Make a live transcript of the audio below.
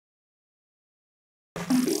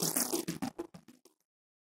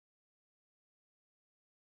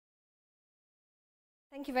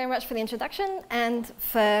Thank you very much for the introduction and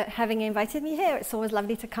for having invited me here. It's always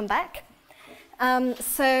lovely to come back.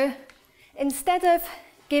 So instead of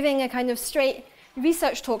giving a kind of straight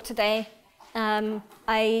research talk today,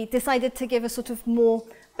 I decided to give a sort of more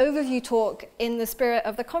overview talk in the spirit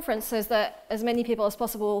of the conference so that as many people as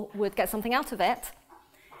possible would get something out of it.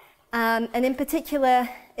 And in particular,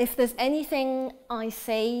 if there's anything I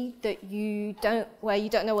say that where you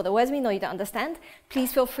don't know what the words mean or you don't understand,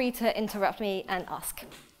 please feel free to interrupt me and ask.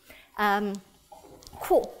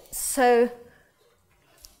 Cool. So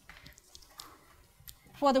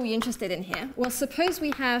what are we interested in here? Well, suppose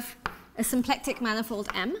we have a symplectic manifold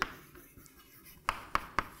M.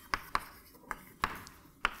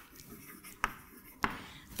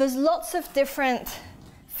 There's lots of different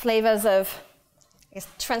flavors of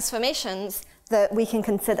transformations that we can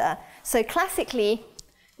consider. So classically,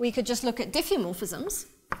 we could just look at diffeomorphisms.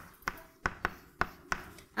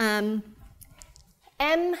 M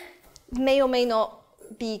may or may not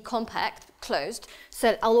be compact, closed,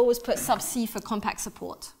 so I'll always put sub C for compact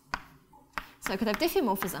support. So I could have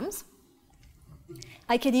diffeomorphisms.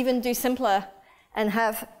 I could even do simpler and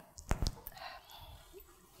have,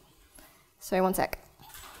 sorry, one sec,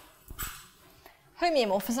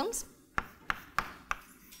 homeomorphisms.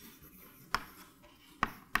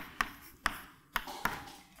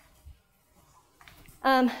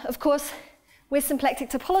 Of course, we're symplectic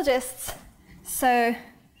topologists, so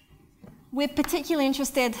we're particularly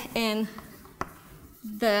interested in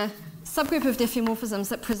the subgroup of diffeomorphisms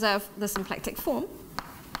that preserve the symplectic form.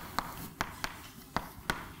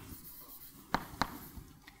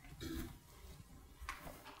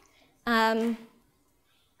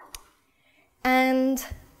 And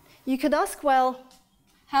you could ask, well,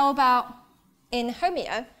 how about in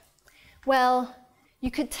homeo? Well, you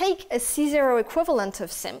could take a C0 equivalent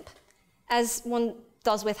of simp, as one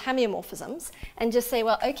does with homeomorphisms, and just say,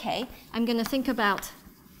 well, OK, I'm going to think about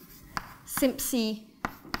simp C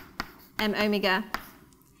M omega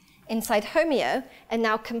inside homeo, and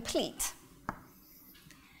now complete.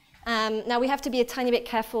 Now, we have to be a tiny bit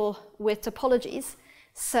careful with topologies.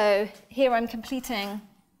 So here I'm completing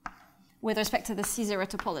with respect to the C0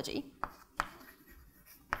 topology.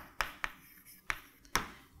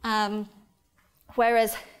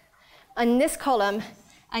 Whereas in this column,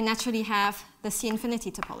 I naturally have the C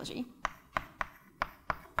infinity topology.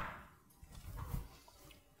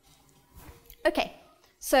 OK,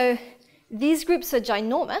 so these groups are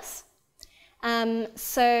ginormous.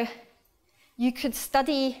 So you could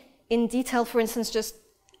study in detail, for instance, just,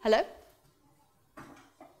 hello?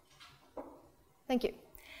 Thank you.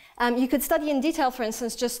 You could study in detail, for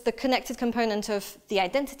instance, just the connected component of the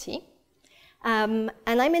identity. And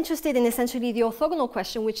I'm interested in essentially the orthogonal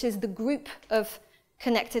question, which is the group of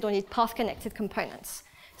connected or path-connected components.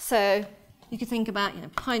 So you could think about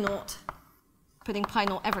pi naught, putting pi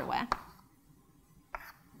naught everywhere.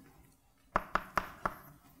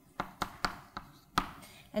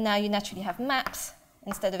 And now you naturally have maps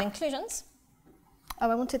instead of inclusions.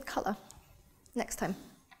 Oh, I wanted color next time.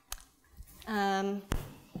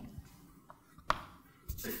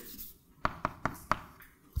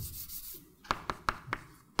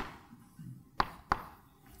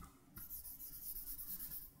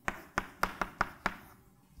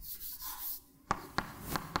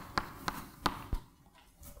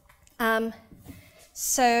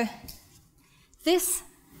 So this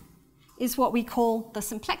is what we call the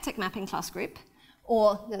symplectic mapping class group,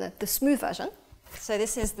 or the smooth version. So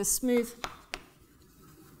this is the smooth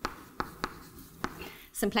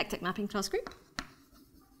symplectic mapping class group.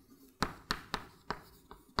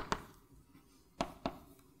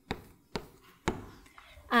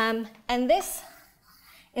 And this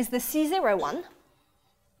is the C0 one.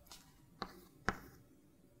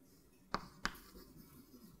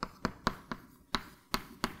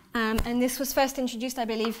 And this was first introduced, I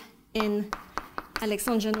believe, in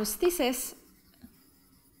Alexandre Jannaud's thesis.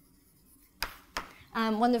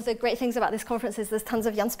 One of the great things about this conference is there's tons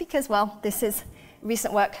of young speakers. Well, this is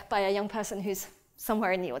recent work by a young person who's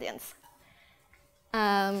somewhere in the audience.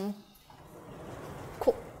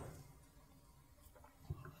 Cool.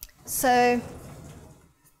 So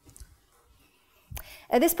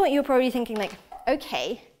at this point, you're probably thinking, like,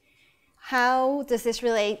 OK, how does this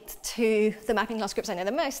relate to the mapping class groups I know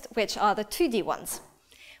the most, which are the 2D ones?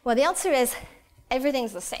 Well, the answer is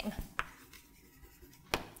everything's the same.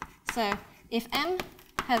 So if M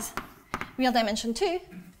has real dimension 2,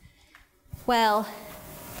 well,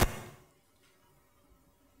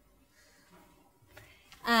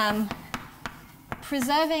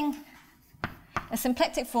 preserving a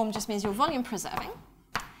symplectic form just means you're volume preserving.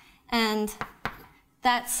 And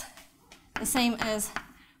that's the same as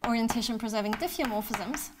orientation-preserving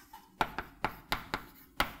diffeomorphisms,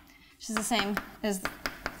 which is the same as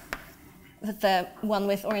the one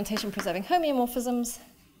with orientation-preserving homeomorphisms,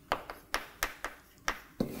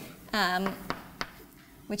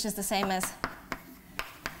 which is the same as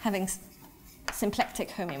having symplectic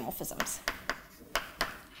homeomorphisms.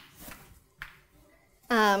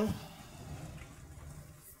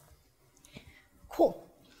 Cool.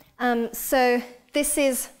 So this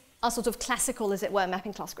is our sort of classical, as it were,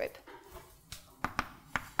 mapping class group.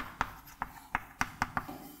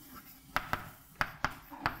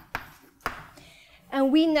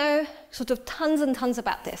 And we know sort of tons and tons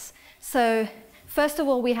about this. So first of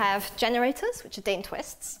all, we have generators, which are Dane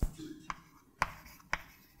twists.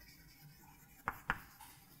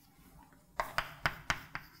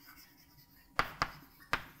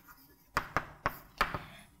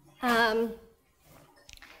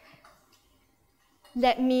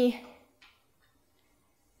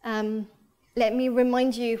 Let me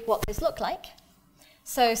remind you what this looked like.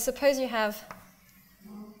 So suppose you have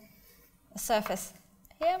a surface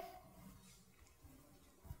here.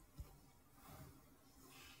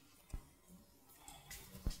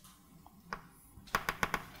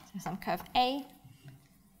 So some curve A,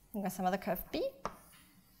 and got some other curve B.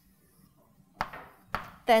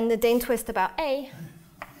 Then the Dane twist about A.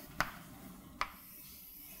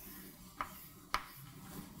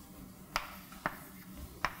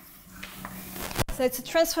 So it's a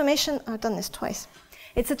transformation, I've done this twice.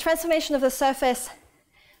 It's a transformation of the surface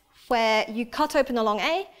where you cut open along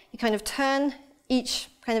A, you kind of turn each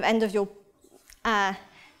kind of end of your,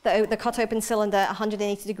 the cut open cylinder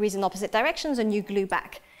 180 degrees in opposite directions, and you glue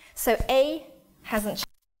back. So A hasn't changed.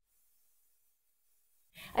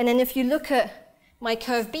 And then if you look at my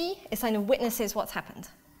curve B, it kind of witnesses what's happened.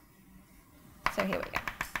 So here we go.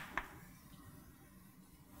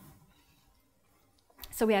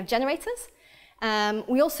 So we have generators.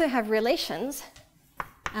 We also have relations,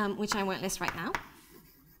 which I won't list right now.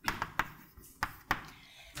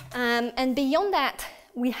 And beyond that,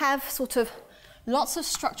 we have sort of lots of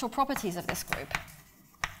structural properties of this group.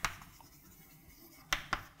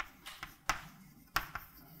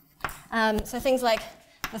 So things like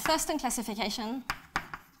the Thurston classification,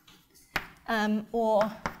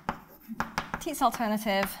 or Tietz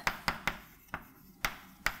alternative,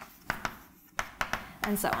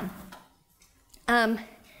 and so on.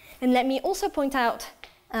 And let me also point out,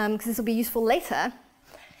 because this will be useful later,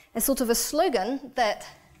 as sort of a slogan that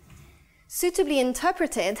suitably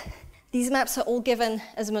interpreted, these maps are all given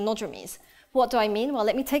as monodromies. What do I mean? Well,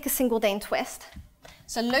 let me take a single Dane twist.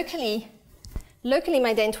 So locally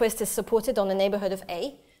my Dane twist is supported on the neighborhood of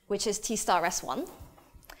A, which is T star S1.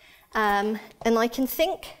 And I can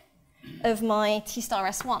think of my T star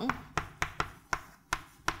S1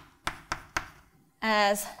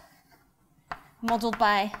 as modeled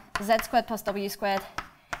by Z squared plus W squared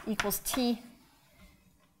equals T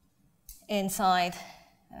inside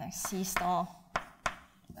C star,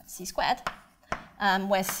 that's C squared,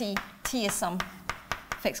 where T is some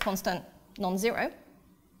fixed constant non-zero.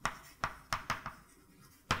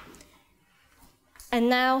 And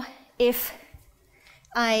now if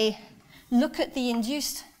I look at the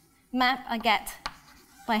induced map I get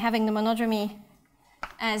by having the monodromy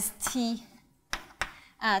as T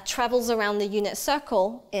travels around the unit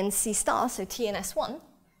circle in C star, so T in S1,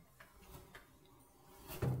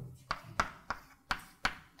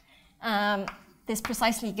 this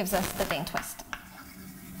precisely gives us the Dane twist.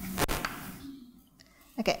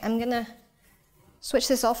 Okay, I'm going to switch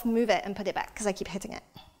this off, move it, and put it back, because I keep hitting it.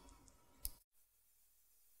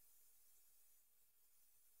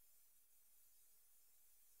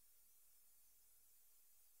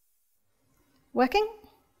 Working?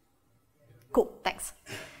 Cool, thanks.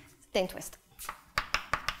 Dane twist.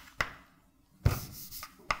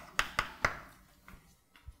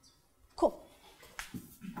 Cool.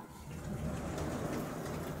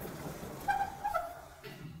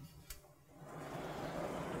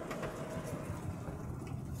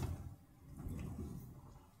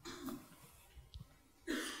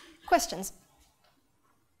 Questions?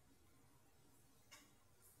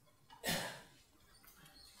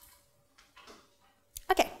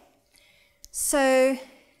 Okay. So,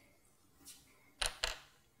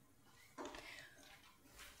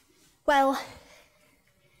 well,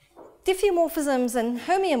 diffeomorphisms and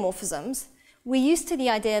homeomorphisms, we're used to the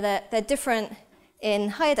idea that they're different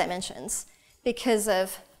in higher dimensions because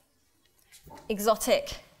of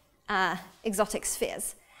exotic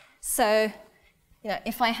spheres. So,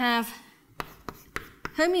 if I have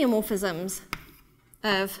homeomorphisms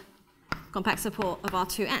of compact support of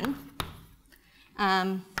R2n,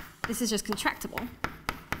 this is just contractible.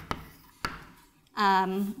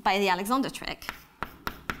 by the Alexander trick.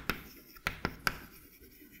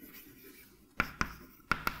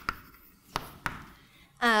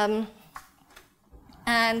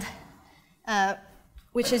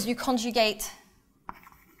 Which is you conjugate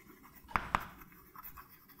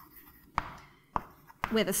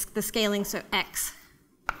where the scaling, so x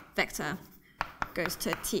vector goes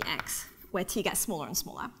to tx, where t gets smaller and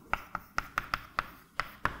smaller.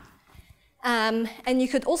 And you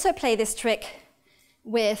could also play this trick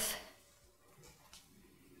with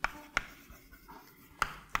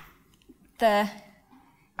the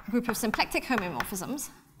group of symplectic homomorphisms.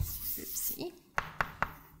 Oopsie.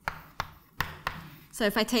 So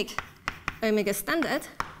if I take omega standard,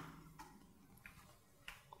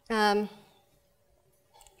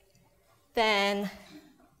 then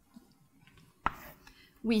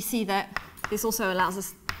we see that this also allows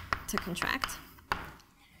us to contract.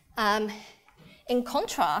 In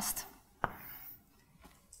contrast,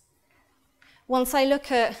 once I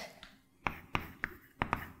look at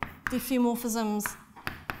diffeomorphisms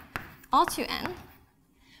R2n,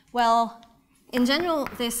 well, in general,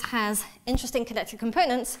 this has interesting connected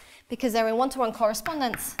components because they're in one-to-one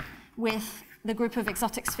correspondence with the group of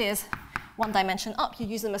exotic spheres one dimension up. You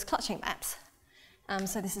use them as clutching maps.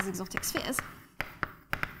 So this is exotic spheres.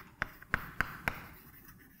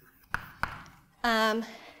 And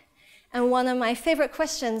one of my favorite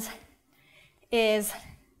questions is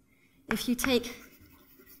if you take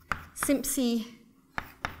Sympc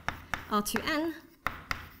R2n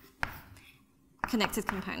connected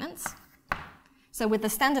components, so with the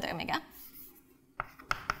standard omega,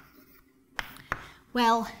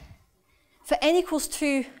 well, for n equals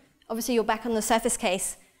 2, obviously you're back on the surface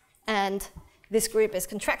case, and this group is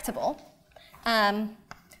contractible.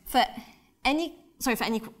 For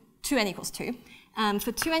 2n equals 2.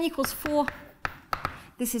 For 2n equals 4,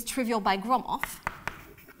 this is trivial by Gromov.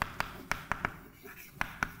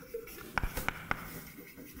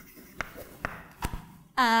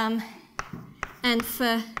 And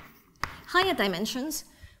for higher dimensions,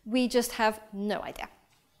 we just have no idea.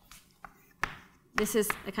 This is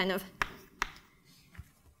a kind of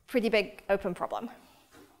pretty big open problem.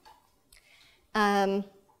 In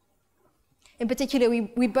particular,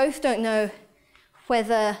 we both don't know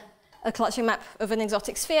whether a clutching map of an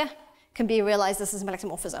exotic sphere can be realized as a symplectic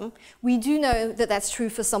morphism. We do know that that's true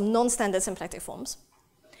for some non-standard symplectic forms.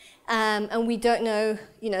 And we don't know,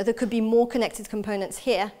 there could be more connected components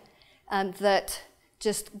here that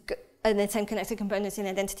just an same connected components in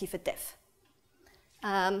identity for diff.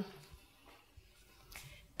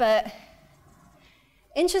 But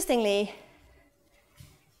interestingly,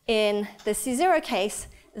 in the C0 case,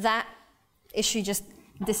 that issue just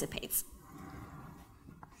dissipates.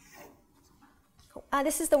 Cool.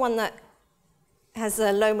 This is the one that has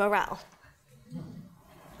a low morale.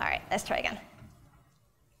 All right, let's try again.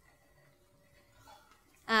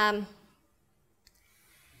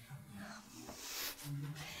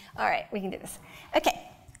 All right, we can do this. Okay,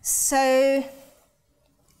 so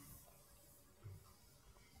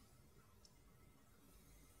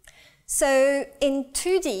in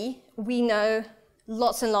 2D, we know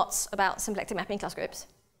lots and lots about symplectic mapping class groups.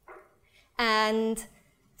 And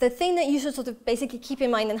the thing that you should sort of basically keep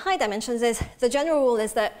in mind in high dimensions is the general rule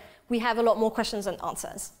is that we have a lot more questions than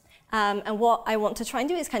answers. And what I want to try and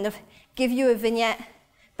do is kind of give you a vignette,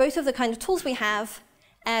 both of the kind of tools we have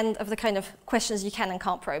and of the kind of questions you can and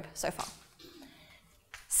can't probe so far.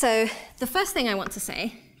 So the first thing I want to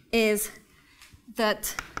say is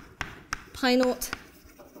that pi naught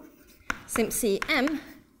Sympc M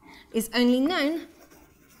is only known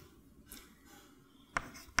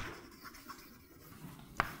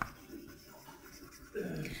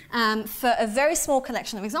for a very small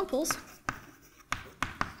collection of examples.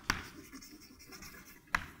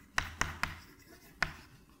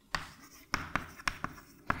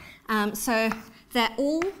 So they're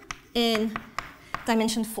all in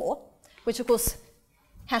dimension 4, which of course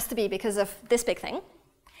has to be because of this big thing.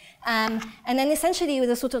 And then essentially with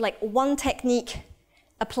a sort of like one technique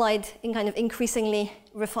applied in kind of increasingly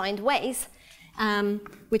refined ways,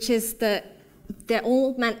 which is that they're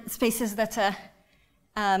all spaces that are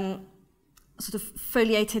sort of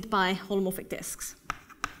foliated by holomorphic disks.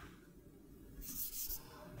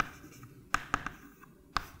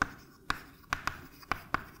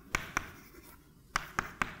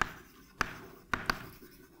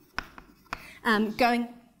 Going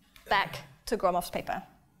back to Gromov's paper.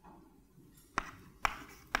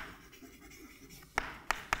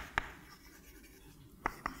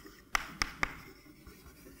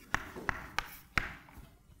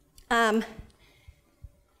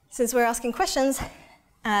 Since we're asking questions,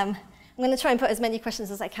 I'm going to try and put as many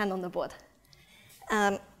questions as I can on the board,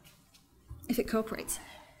 if it cooperates.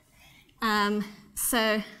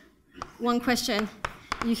 So one question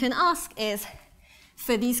you can ask is,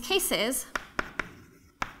 for these cases,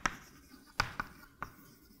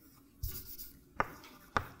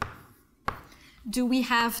 do we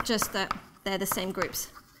have just that they're the same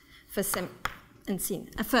groups for sim and C,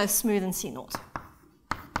 for smooth and C naught?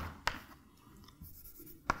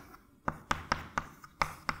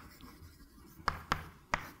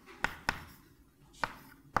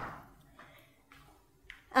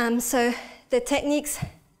 So the techniques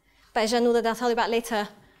by Jannaud that I'll tell you about later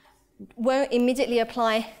won't immediately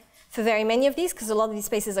apply for very many of these because a lot of these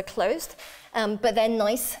spaces are closed, but they're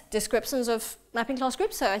nice descriptions of mapping class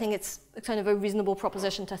groups, so I think it's kind of a reasonable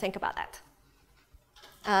proposition to think about that.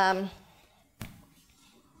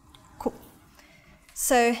 Cool.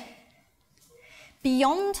 So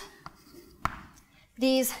beyond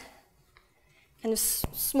these kind of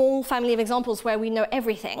small family of examples where we know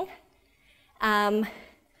everything,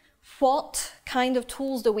 what kind of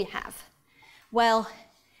tools do we have? Well,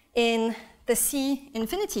 in the C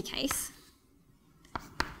infinity case,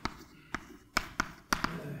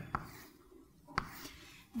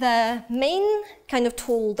 the main kind of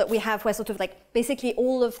tool that we have where sort of like basically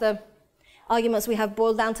all of the arguments we have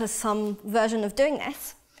boiled down to some version of doing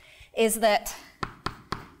this is that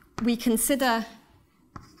we consider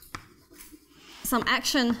some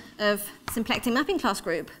action of symplectic mapping class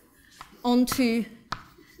group onto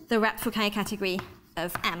the wrapped Foucault category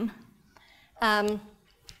of M.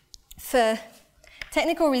 For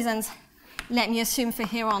technical reasons, let me assume for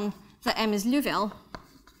here on that M is Liouville.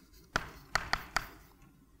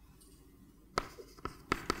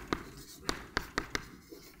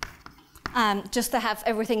 Just to have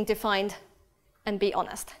everything defined and be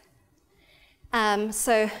honest.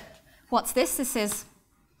 So what's this? This is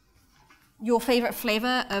your favorite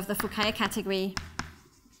flavor of the Foucault category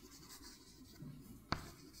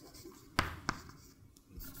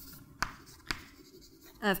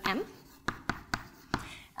of M.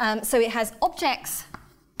 So it has objects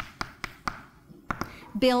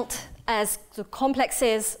built as the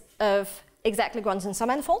complexes of exact Lagrange and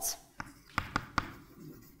submanifolds,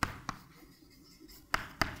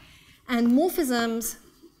 and morphisms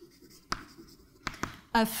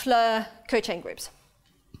of Fleur cochain groups.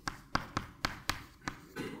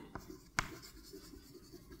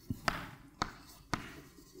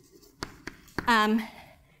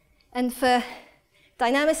 And for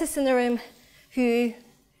dynamicists in the room who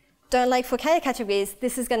don't like Foucault categories,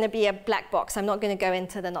 this is going to be a black box. I'm not going to go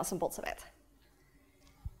into the nuts and bolts of it.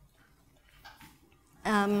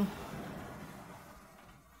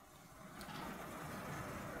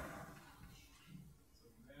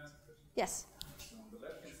 Yes? On the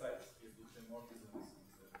left-hand side is the morphisms,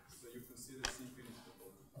 so you consider C infinity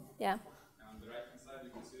topology. Yeah. And on the right-hand side, you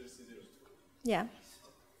consider C0 topology. Yeah.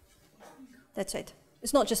 That's right.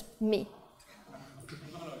 It's not just me.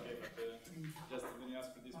 No, okay, but just when you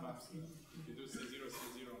ask for these maps, if you do C0,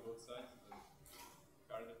 C0 on both sides, then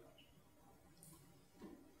card it.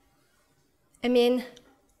 I mean,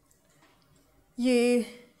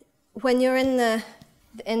 when you're in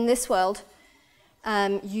this world,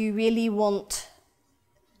 you really want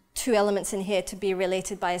two elements in here to be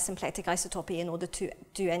related by a symplectic isotopy in order to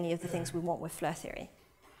do any of the things we want with Fleur theory.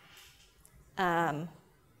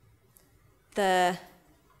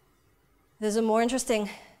 There's a more interesting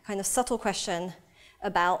kind of subtle question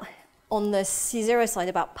about, on the C0 side,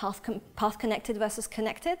 about path connected versus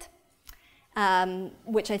connected,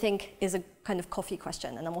 which I think is a kind of coffee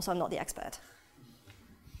question, and I'm not the expert.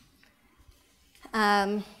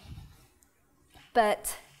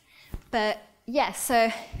 But yeah,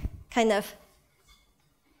 so kind of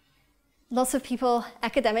lots of people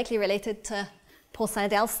academically related to Paul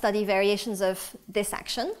Seidel study variations of this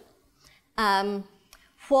action.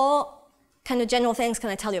 What kind of general things can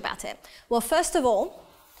I tell you about it? Well, first of all,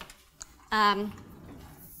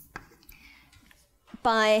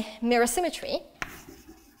 by mirror symmetry,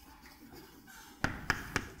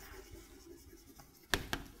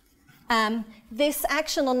 this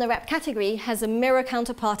action on the wrap category has a mirror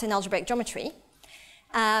counterpart in algebraic geometry.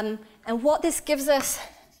 And what this gives us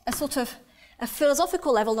a sort of a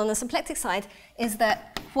philosophical level on the symplectic side is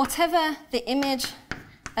that whatever the image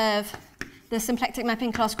of the symplectic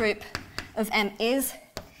mapping class group of M is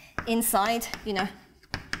inside,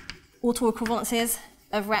 autoequivalences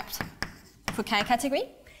of wrapped Foucault category.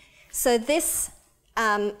 So this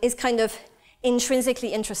is kind of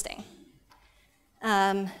intrinsically interesting.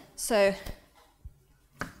 So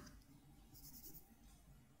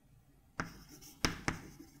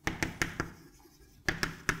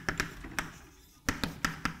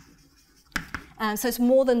So it's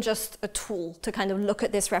more than just a tool to kind of look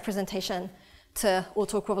at this representation to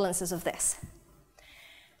autoequivalences of this.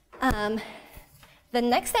 The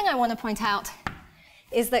next thing I want to point out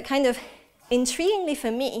is that kind of intriguingly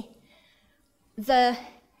for me, the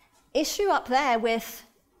issue up there with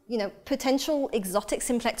potential exotic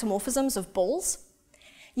symplectomorphisms of balls,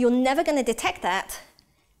 you're never going to detect that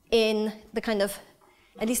in the kind of,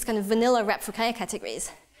 at least kind of vanilla Repfoucault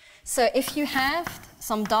categories. So if you have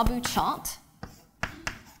some Darboux chart,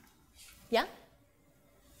 yeah?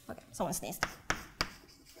 Okay, someone sneezed.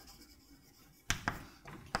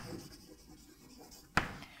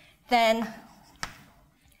 Then,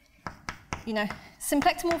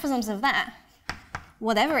 symplectomorphisms of that,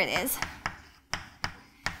 whatever it is,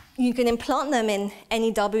 you can implant them in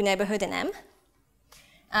any Darboux neighborhood in M.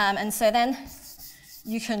 And so then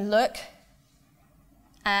you can look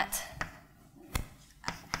at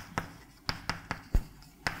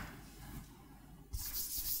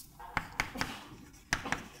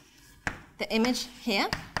the image here,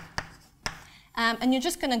 and you're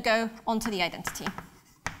just going to go onto the identity.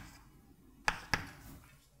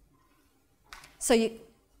 So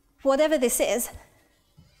whatever this is,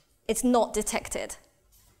 it's not detected.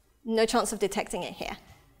 No chance of detecting it here.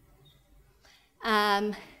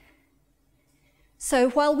 So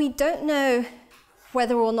while we don't know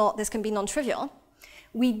whether or not this can be non-trivial,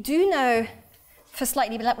 we do know, for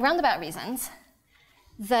slightly roundabout reasons,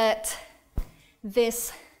 that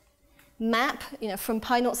this map from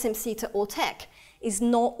pi naught simp c to Ortec is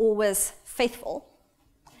not always faithful.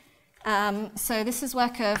 So this is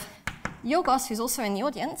work of Yorgos, who's also in the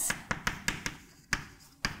audience.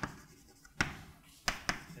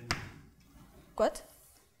 What?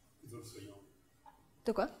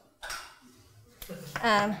 De quoi?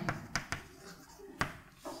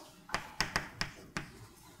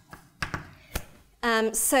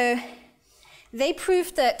 So they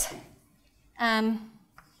proved that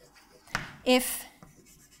if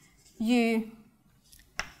you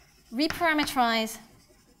reparameterize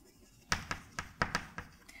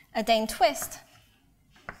a Dane twist,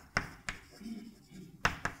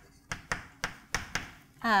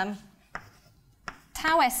 tau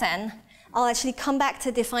Sn, I'll actually come back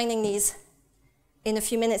to defining these in a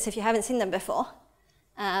few minutes if you haven't seen them before.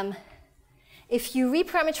 If you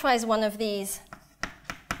reparameterize one of these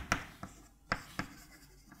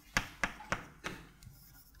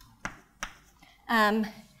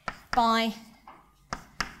by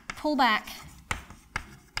pullback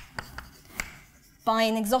by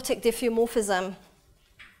an exotic diffeomorphism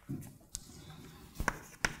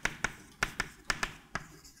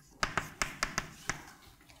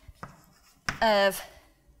of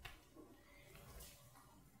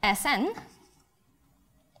Sn,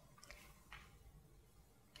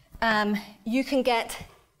 you can get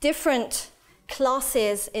different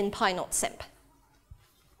classes in pi naught simp.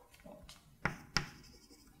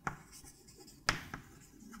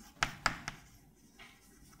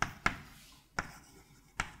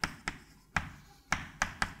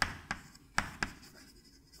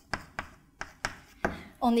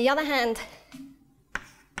 On the other hand,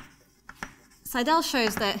 Seidel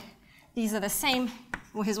shows that these are the same,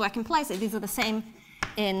 or his work implies that these are the same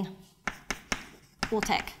in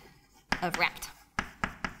Ortec of Rapt.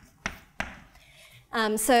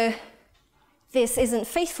 So this isn't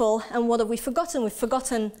faithful, and what have we forgotten? We've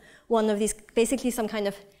forgotten one of these, basically some kind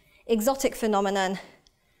of exotic phenomenon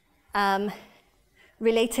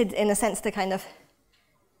related in a sense to kind of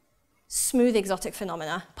smooth exotic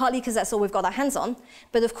phenomena, partly because that's all we've got our hands on,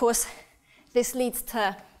 but of course this leads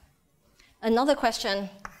to another question,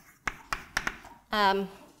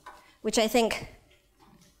 which I think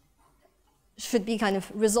should be kind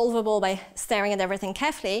of resolvable by staring at everything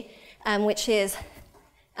carefully, which is,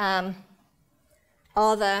 are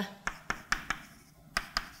the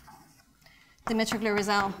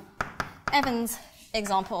Dimitroglu-Rizal-Evans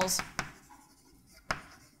examples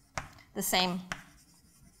the same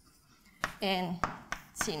in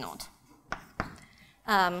C naught?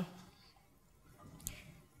 And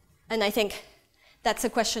I think that's a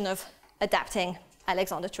question of adapting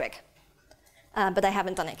Alexander trick, but I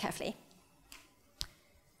haven't done it carefully.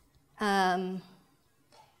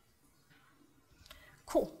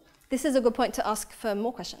 Cool. This is a good point to ask for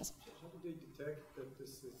more questions. How do they detect that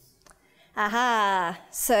this is? Aha,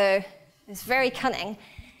 so it's very cunning.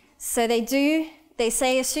 So they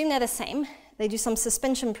say assume they're the same. They do some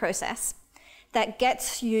suspension process that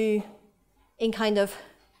gets you in kind of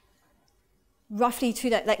roughly to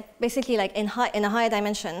that, like basically like in a higher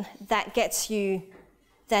dimension, that gets you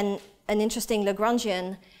then an interesting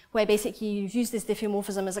Lagrangian where basically you use this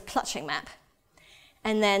diffeomorphism as a clutching map.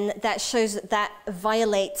 And then that shows that that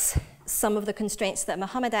violates some of the constraints that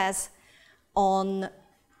Mohammed has on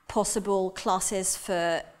possible classes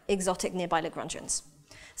for exotic nearby Lagrangians.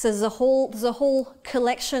 So there's a whole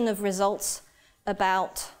collection of results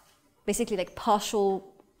about basically like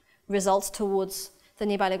partial results towards the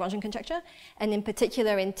nearby Lagrangian conjecture. And in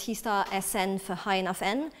particular in T star Sn for high enough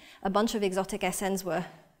n, a bunch of exotic Sns were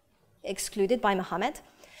excluded by Mohammed.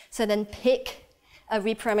 So then pick a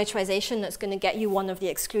reparameterization that's going to get you one of the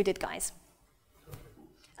excluded guys.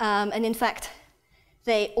 And in fact,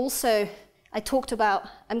 they also, I talked about,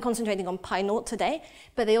 I'm concentrating on pi naught today,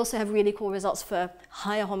 but they also have really cool results for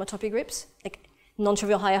higher homotopy groups, like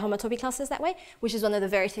non-trivial higher homotopy classes that way, which is one of the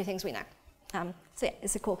very few things we know. So yeah,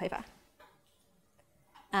 it's a cool paper.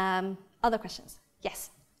 Other questions? Yes?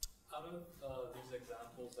 Out of these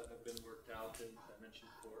examples that have been worked out in dimension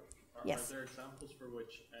 4, Yes. are there examples for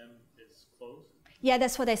which M is closed? Yeah,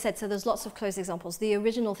 that's what I said. So there's lots of closed examples. The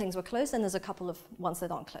original things were closed, and there's a couple of ones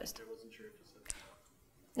that aren't closed. I wasn't sure if you said that.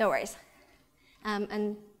 No worries.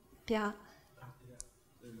 And Pierre?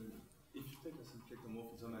 If you take a symplectic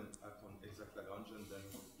homomorphism and act on exact Lagrangian, then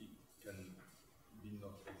it can be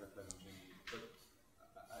not exact Lagrangian. But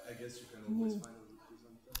I guess you can always find a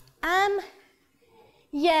representative.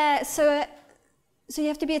 Yeah, so you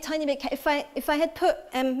have to be a tiny bit, if I had put,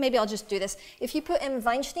 maybe I'll just do this. If you put M.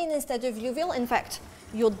 Weinstein instead of Liouville, in fact,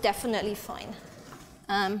 you're definitely fine.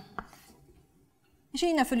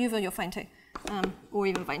 Actually, no, for Liouville, you're fine too. Or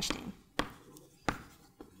even Weinstein.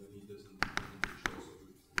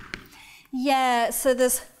 Yeah, so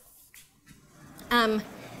there's,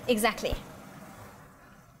 exactly.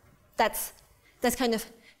 That's kind of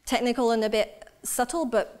technical and a bit subtle,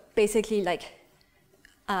 but basically like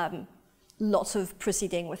lots of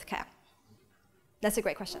proceeding with care. That's a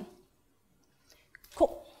great question.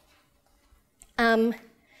 Cool.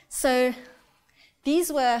 So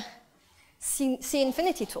these were C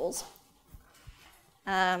infinity tools.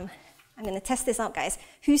 I'm going to test this out, guys.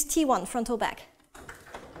 Who's T1, front or back?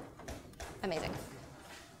 Amazing.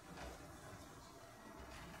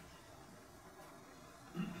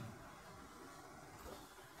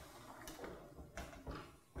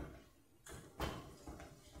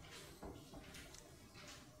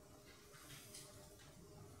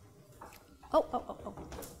 Oh.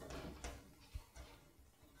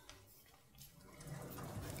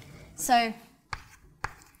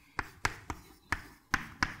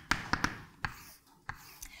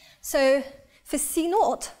 So for C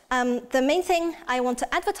naught, the main thing I want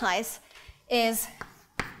to advertise is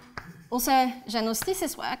also Jannaud's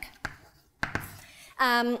thesis work,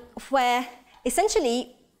 where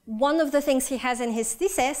essentially one of the things he has in his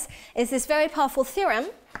thesis is this very powerful theorem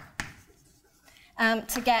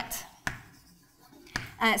to get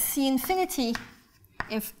C infinity,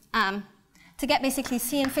 to get basically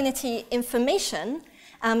C infinity information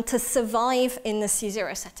to survive in the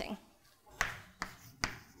C0 setting.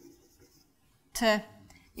 To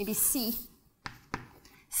maybe C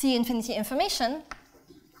infinity information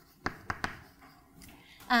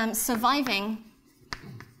surviving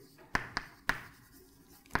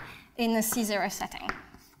in the C0 setting.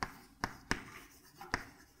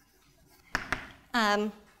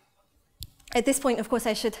 At this point, of course,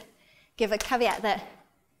 I should give a caveat that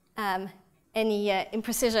any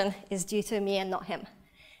imprecision is due to me and not him.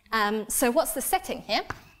 So what's the setting here?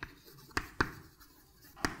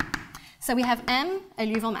 So we have M, a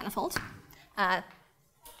Liouville manifold.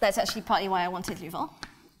 That's actually partly why I wanted Liouville.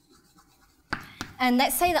 And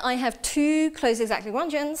let's say that I have two closed exact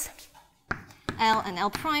Lagrangians, L and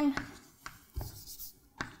L prime.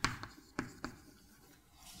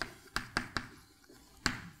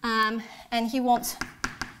 And he wants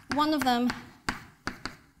one of them,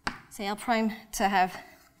 say L prime, to have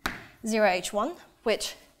 0H1,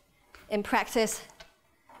 which in practice,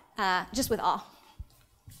 just with R,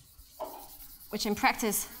 which in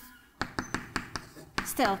practice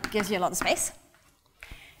still gives you a lot of space.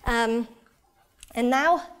 And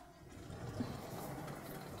now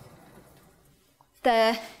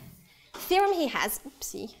the theorem he has,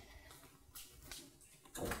 oopsie,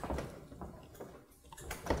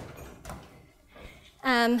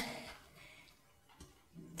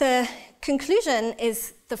 the conclusion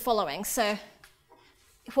is the following. So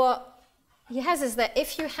what he has is that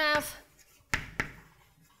if you have,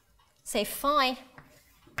 say, phi,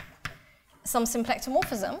 some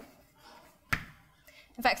symplectomorphism,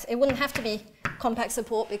 in fact, it wouldn't have to be compact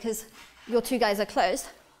support because your two guys are closed,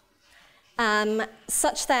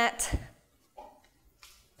 such that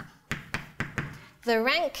the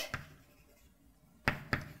rank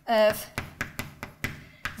of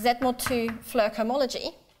Z mod 2 Floer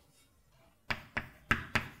cohomology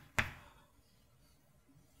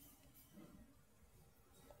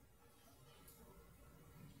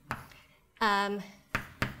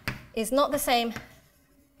is not the same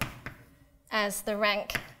as the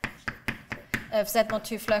rank of Z mod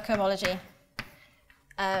 2 Flow cohomology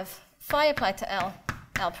of phi applied to L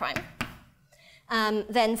prime,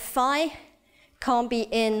 then phi can't be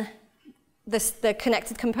in the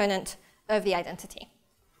connected component of the identity.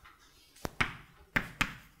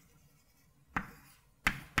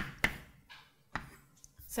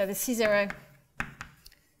 So the C0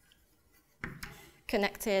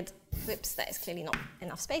 connected, whoops, that is clearly not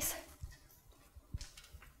enough space.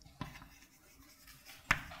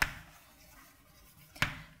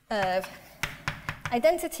 Of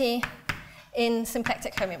identity in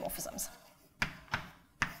symplectic homeomorphisms.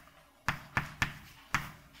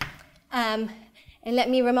 And let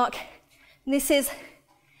me remark, this is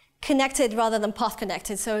connected rather than path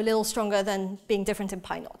connected, so a little stronger than being different in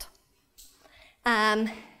pi naught.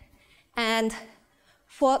 And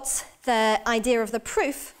what's the idea of the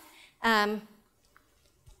proof? The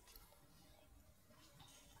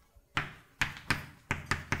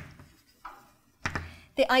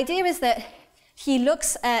idea is that he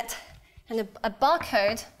looks at a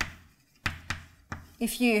barcode.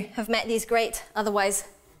 If you have met these, great. Otherwise,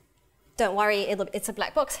 don't worry, it's a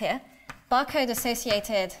black box here. Barcode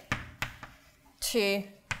associated to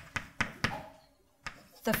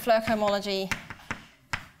the flow cohomology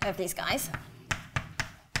of these guys.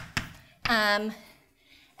 And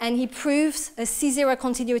he proves a C0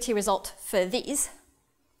 continuity result for these.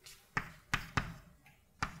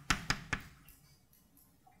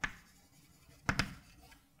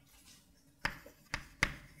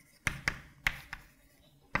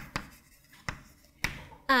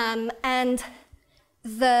 And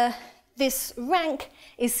this rank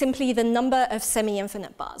is simply the number of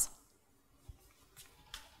semi-infinite bars.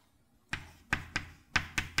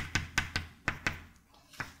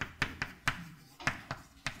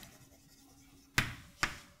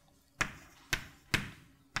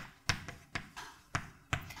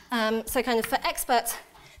 So kind of for experts,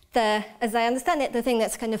 as I understand it, the thing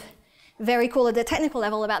that's kind of very cool at the technical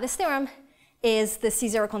level about this theorem is the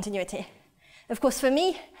C0 continuity. Of course, for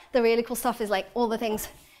me, the really cool stuff is like all the things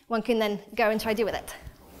one can then go and try to do with it.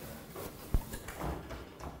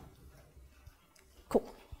 Cool.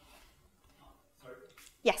 Sorry.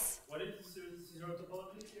 Yes? What is C0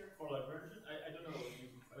 topology here for Lagrangian? I don't know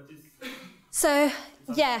what is. So,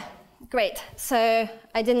 yeah, great. So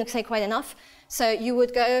I didn't say quite enough. So you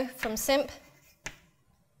would go from simp.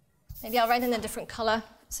 Maybe I'll write in a different color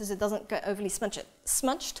so it doesn't get overly smudged.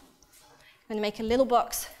 I'm going to make a little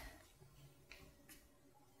box.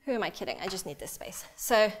 Who am I kidding? I just need this space.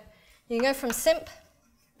 So you can go from simp,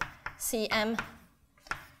 Cm,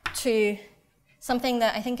 to something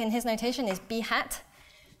that I think in his notation is B hat,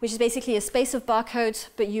 which is basically a space of barcodes,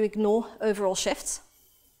 but you ignore overall shifts.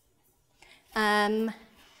 And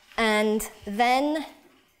then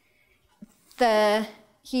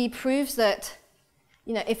he proves that,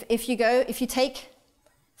 if you take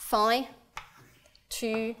phi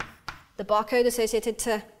to the barcode associated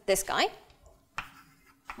to this guy,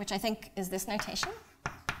 which I think is this notation.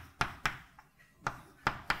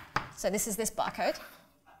 So this is this barcode.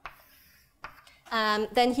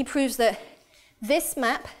 Then he proves that this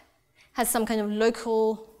map has some kind of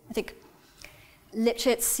local, I think,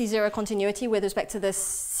 Lipschitz C0 continuity with respect to the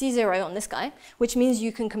C0 on this guy, which means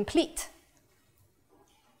you can complete.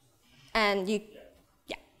 And you,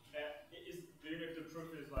 yeah. Do you know if the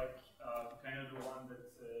proof is like kind of the one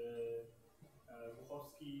that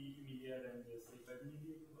Buchowski, Emilia, and Seifert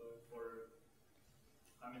needed for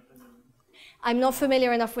Hamilton? I'm not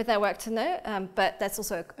familiar enough with their work to know, but that's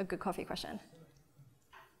also a good coffee question.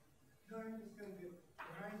 Do I understand it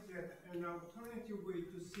right that an alternative way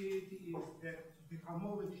to see it is that the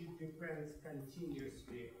homology depends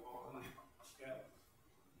continuously on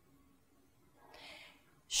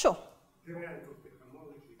Sure. the rank of the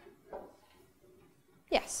homology depends?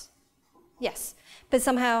 Yes. Yes. But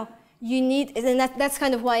somehow you need, and that's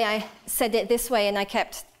kind of why I said it this way and I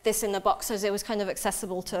kept this in the box so it was kind of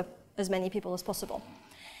accessible to as many people as possible.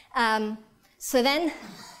 So then,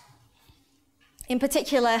 in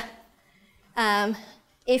particular,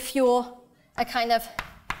 if you're a kind of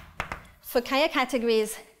Fukaya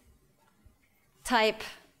categories type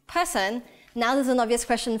person, now there's an obvious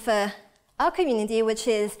question for our community, which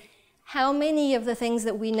is how many of the things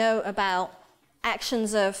that we know about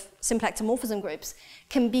actions of symplectomorphism groups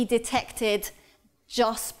can be detected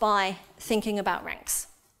just by thinking about ranks?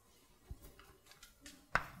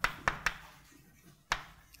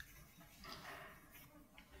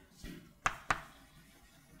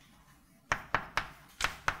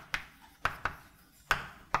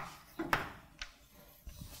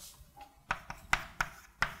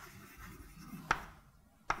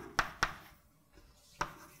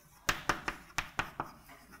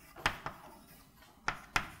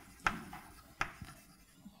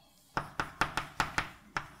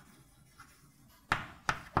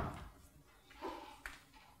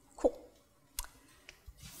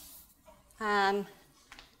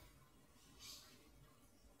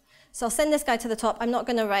 So I'll send this guy to the top. I'm not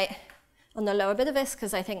going to write on the lower bit of this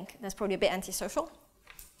because I think that's probably a bit antisocial.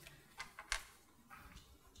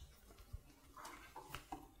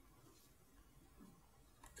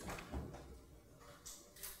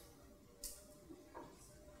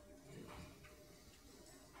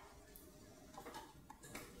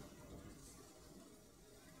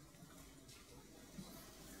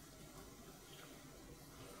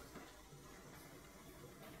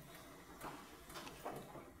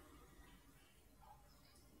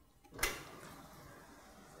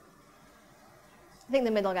 I think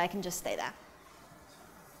the middle guy can just stay there.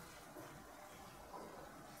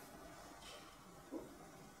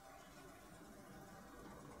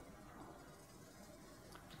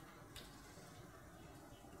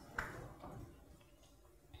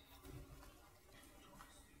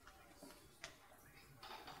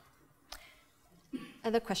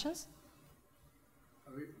 Other questions?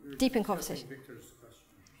 Deep in conversation. Victor's question.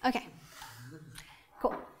 Okay,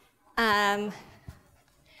 cool.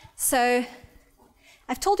 So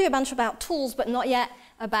I've told you a bunch about tools, but not yet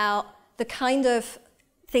about the kind of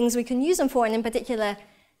things we can use them for, and in particular,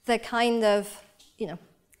 the kind of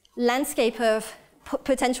landscape of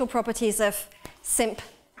potential properties of simp,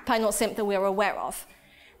 pi-naught simp that we're aware of.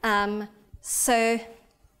 So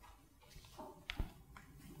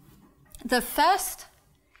the first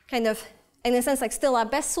kind of, in a sense, like still our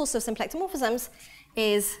best source of symplectic morphisms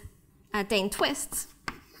is Dane twists.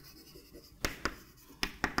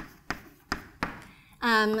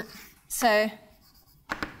 So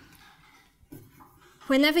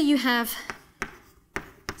whenever you have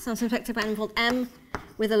some symplectic manifold M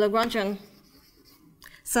with a Lagrangian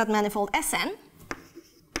submanifold Sn,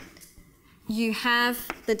 you have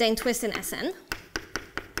the Dane twist in Sn.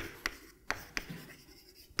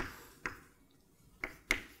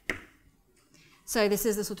 So this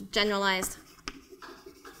is the sort of generalized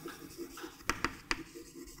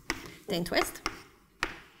Dane twist.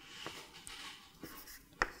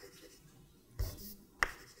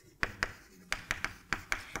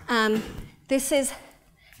 This is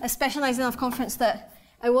a specialized enough conference that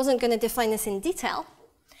I wasn't going to define this in detail.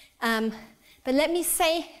 But let me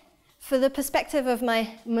say, for the perspective of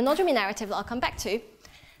my monodromy narrative that I'll come back to,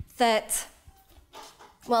 that,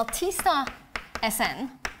 well, T star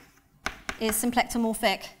Sn is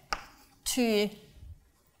symplectomorphic to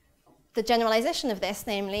the generalization of this,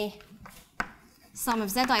 namely sum of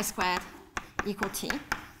Zi squared equal T,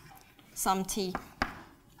 sum T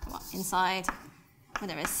inside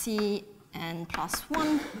whatever C n plus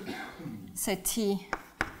 1, so T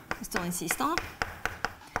is still in C star.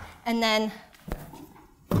 And then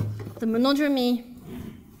the monodromy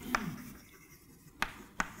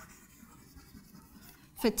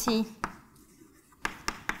for T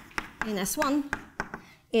in S1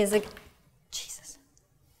 is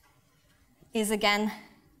again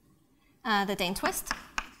the Dane twist.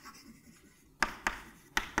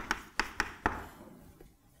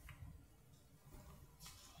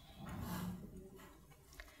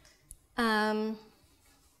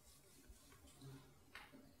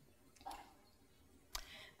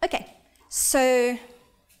 Okay, so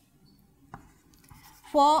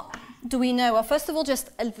what do we know? Well, first of all, just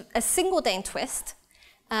a single Dane twist.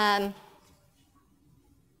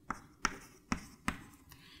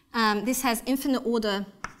 This has infinite order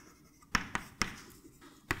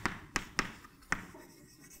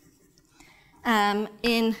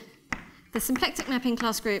in the symplectic mapping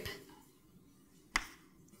class group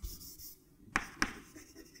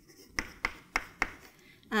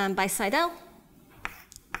by Seidel.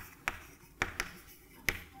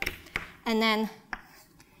 And then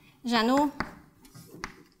Jannaud,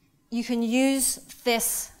 you can use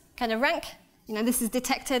this kind of rank. This is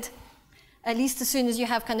detected at least as soon as you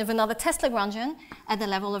have kind of another test Lagrangian at the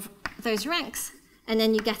level of those ranks, and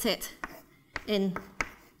then you get it in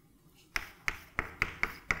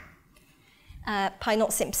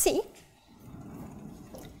pi-naught simp C.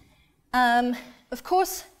 Of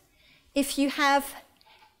course, if you have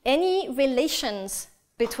any relations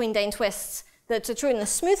between Dane twists that are true in the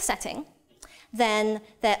smooth setting, then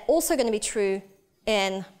they're also going to be true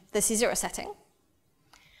in the C0 setting.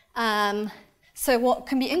 So what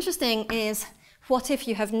can be interesting is, what if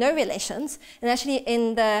you have no relations? And actually,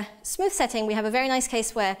 in the smooth setting, we have a very nice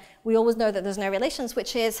case where we always know that there's no relations,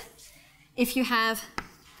 which is if you have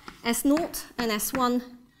S0 and S1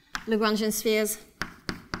 Lagrangian spheres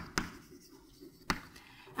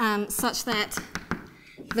such that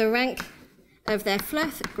the rank of their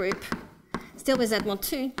Flirt group, still with Z mod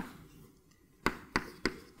 2,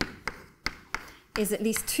 is at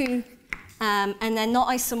least 2, and they're not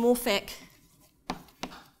isomorphic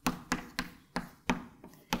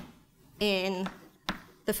in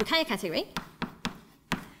the Fukaya category,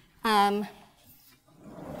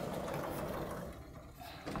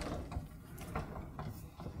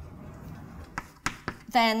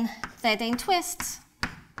 then their Dane twists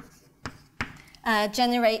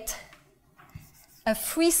generate a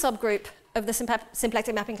free subgroup of the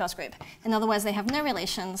symplectic mapping class group. In other words, they have no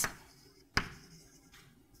relations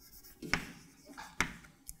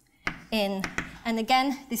in, and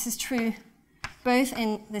again, this is true both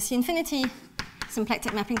in the C infinity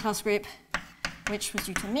symplectic mapping class group, which was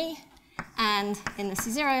due to me, and in the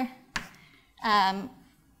C0,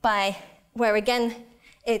 where again,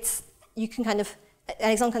 you can kind of,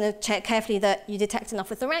 Alexandre kind of check carefully that you detect enough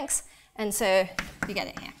with the ranks, and so you get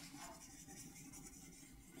it here.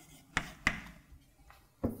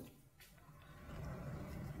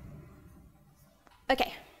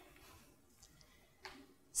 Okay.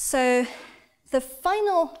 So the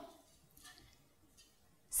final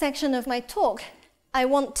section of my talk, I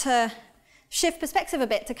want to shift perspective a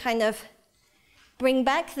bit to kind of bring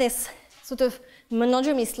back this sort of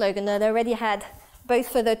monodromy slogan that I already had both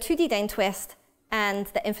for the 2D Dane twist and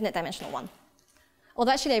the infinite dimensional one.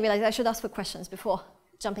 Although actually I realized I should ask for questions before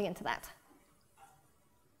jumping into that.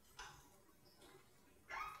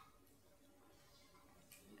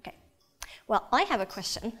 Okay. Well, I have a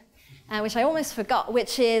question, which I almost forgot,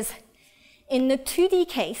 which is, in the 2D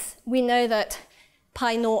case, we know that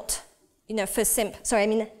pi naught, for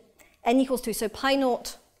n equals 2, so pi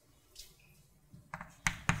naught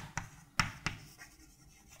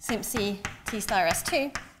simp c t star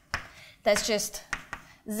s2, there's just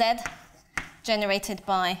z generated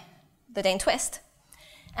by the Dane twist.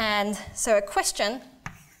 And so a question,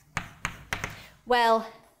 well,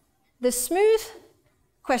 the smooth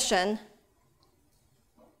question,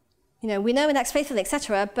 we know it acts faithfully,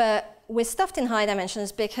 etc., but we're stuffed in high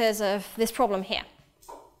dimensions because of this problem here.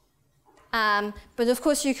 But of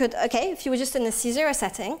course you could, okay, if you were just in the C0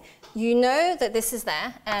 setting, you know that this is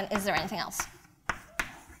there, and is there anything else?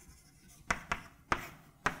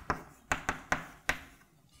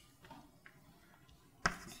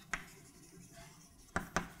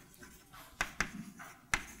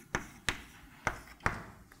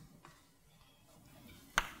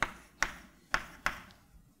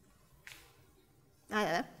 I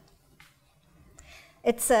don't know.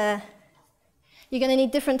 It's you're going to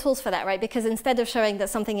need different tools for that, right? Because instead of showing that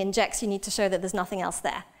something injects, you need to show that there's nothing else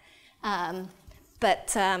there.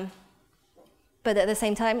 But at the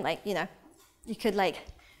same time, you could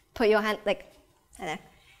put your hand, I don't know,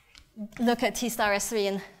 look at T star S3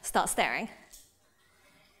 and start staring.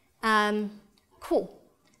 Cool.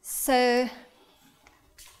 So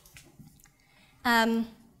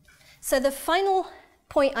the final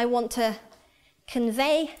point I want to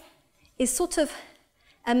convey is sort of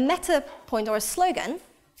a meta point or a slogan,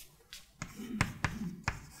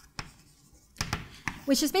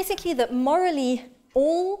 which is basically that morally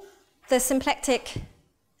all the symplectic,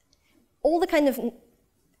 all the kind of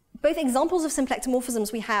both examples of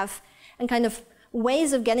symplectomorphisms we have and kind of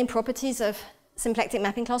ways of getting properties of symplectic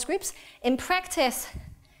mapping class groups, in practice,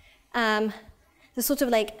 the sort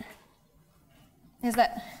of is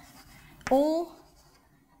that all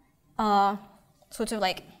are sort of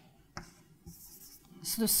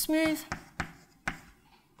smooth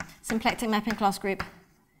symplectic mapping class group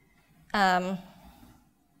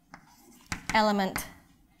element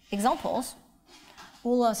examples.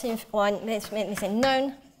 All are, let me say,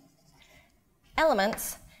 known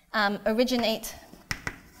elements originate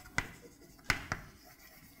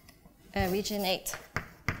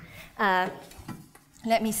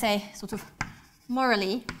let me say, sort of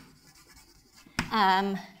morally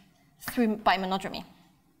by monodromy,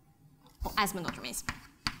 or as monodromies.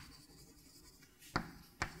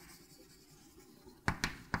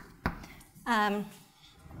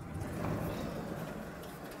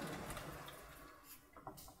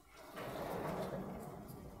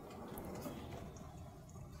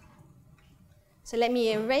 So let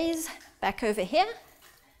me erase back over here.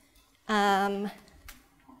 And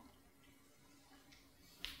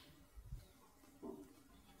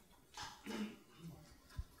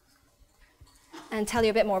tell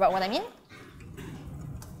you a bit more about what I mean.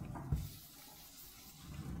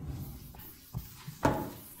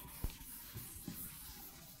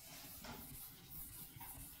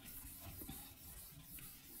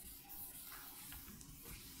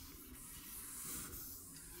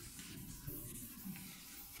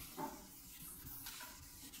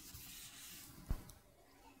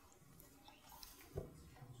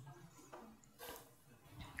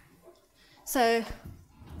 So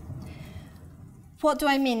what do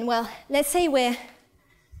I mean? Well, let's say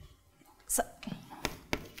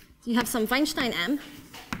you have some Weinstein M.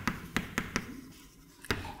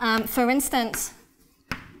 For instance,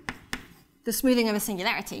 the smoothing of a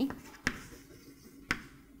singularity.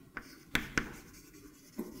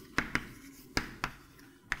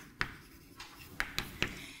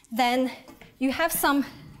 Then you have some,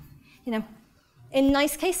 in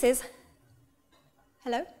nice cases.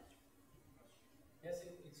 Hello? Yes,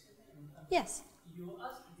 yes. You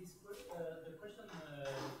asked this the question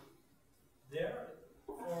there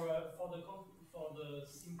for the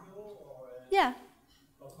simple or yeah.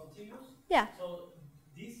 or continuous. Yeah. So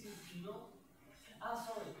this is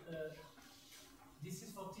this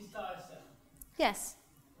is for T star SL. Yes.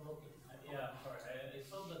 Okay. Yeah. Sorry. I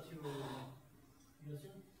thought that you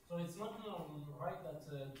assumed. So it's not right that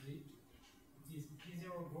this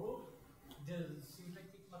P0 group, the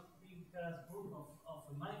symplectic mapping class group of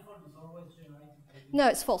a manifold is always generated by the. No,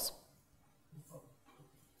 it's false.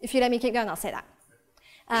 If you let me keep going, I'll say that.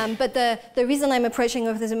 But the reason I'm approaching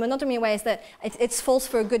with this in monodromy way is that it's false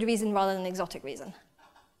for a good reason rather than an exotic reason.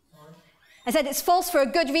 Sorry? I said it's false for a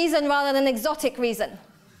good reason rather than an exotic reason.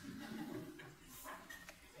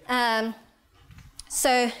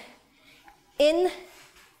 So in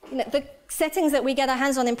the settings that we get our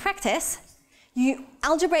hands on in practice,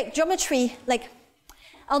 algebraic geometry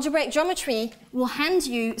will hand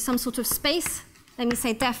you some sort of space, let me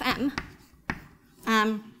say def M,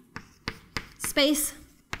 space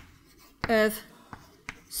of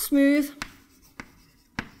smooth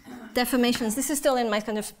deformations. This is still in my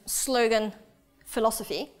kind of slogan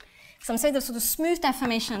philosophy. So I'm saying the sort of smooth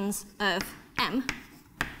deformations of M,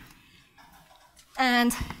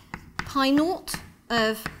 and pi naught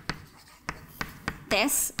of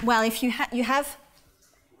this, well, if you have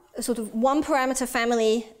a sort of one parameter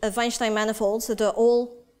family of Weinstein manifolds that are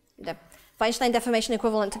all Weinstein deformation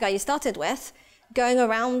equivalent to guy you started with, going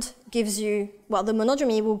around gives you, well, the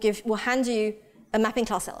monodromy will hand you a mapping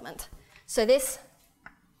class element. So this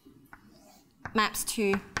maps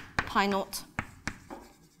to pi naught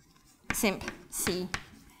simp C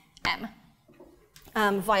M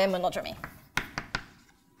via monodromy.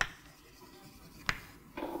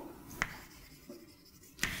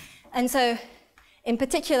 And so, in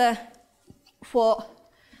particular, what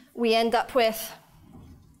we end up with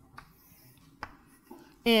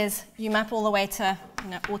is you map all the way to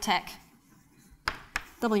Ortec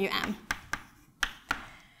WM.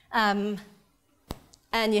 And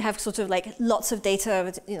you have sort of like lots of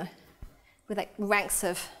data, with like ranks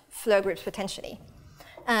of flow groups potentially.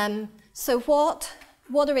 So what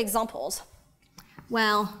are examples?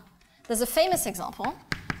 Well, there's a famous example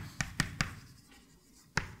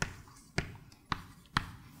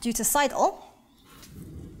due to Seidel,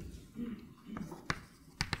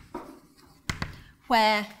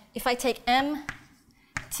 where if I take M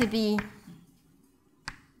to be,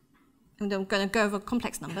 and I'm going to go over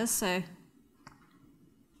complex numbers, so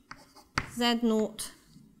Z0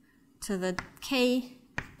 to the K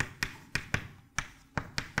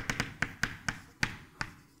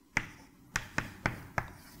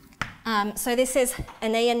so this is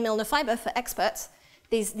an AN Milnor fiber for experts.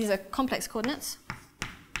 These are complex coordinates.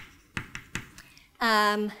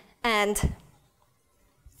 And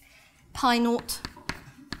pi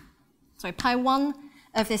 1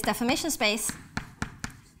 of this deformation space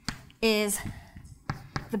is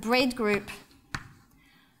the braid group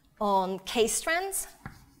on K strands.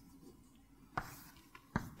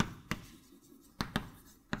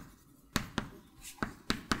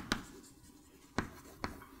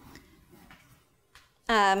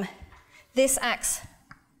 This acts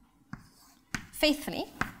faithfully.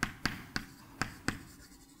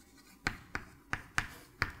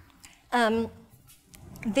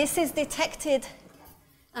 This is detected,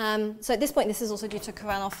 so at this point this is also due to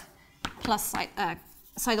Kovanov plus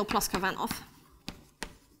Seidel plus Kovanov.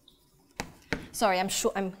 Sorry,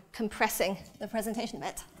 I'm compressing the presentation a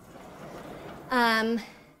bit.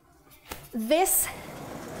 This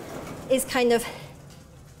is kind of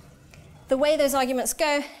the way those arguments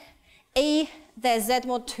go. A, they're Z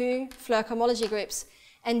mod 2 Floer cohomology groups,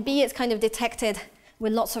 and B, it's kind of detected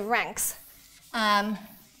with lots of ranks.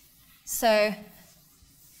 So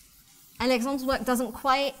Alexandre's work doesn't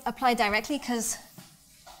quite apply directly because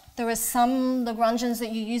there are some Lagrangians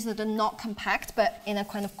that you use that are not compact, but in a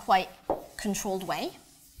kind of quite controlled way.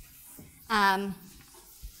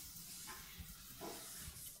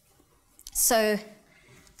 So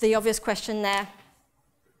the obvious question there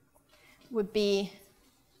would be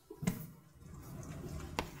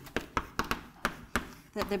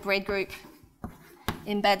that the braid group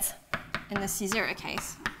embeds in the C0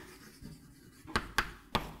 case.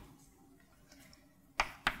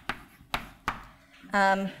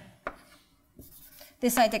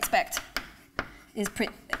 this I'd expect is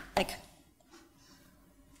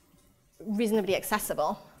reasonably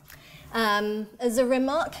accessible. As a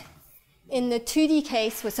remark, in the 2D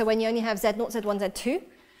case, so when you only have Z0, Z1,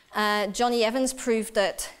 Z2, Johnny Evans proved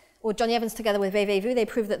that, or Johnny Evans together with Wei Vu, they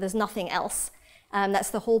proved that there's nothing else. That's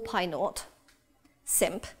the whole pi naught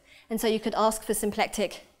simp. And so you could ask for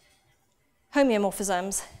symplectic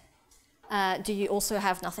homeomorphisms, do you also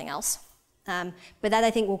have nothing else? But that,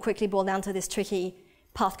 I think, will quickly boil down to this tricky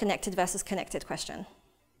path-connected versus connected question.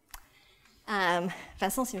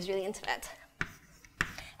 Vincent seems really into that.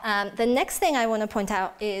 The next thing I want to point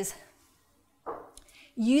out is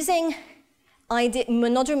using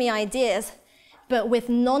monodromy ideas, but with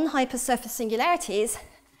non-hypersurface singularities.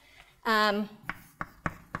 I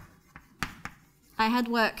had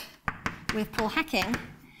work with Paul Hacking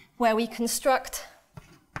where we construct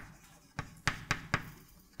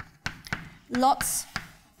lots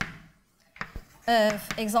of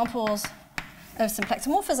examples of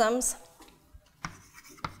symplectomorphisms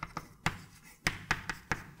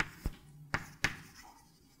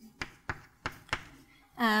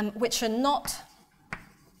which are not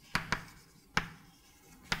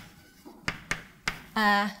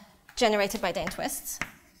generated by Dane twists.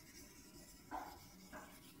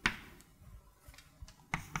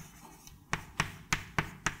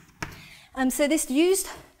 So this used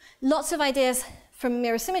lots of ideas from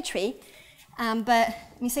mirror symmetry, but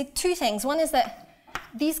let me say two things. One is that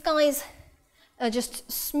these guys are just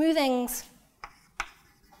smoothings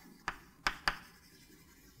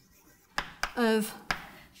of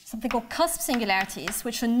something called cusp singularities,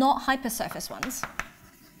 which are not hypersurface ones.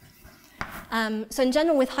 So in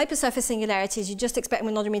general, with hypersurface singularities, you just expect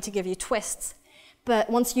monodromy to give you twists. But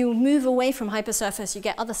once you move away from hypersurface, you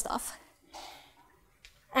get other stuff.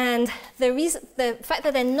 And the fact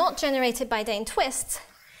that they're not generated by Dane twists,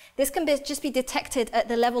 this can just be detected at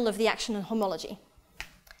the level of the action and homology.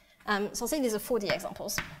 So I'll say these are 4D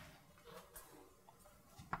examples.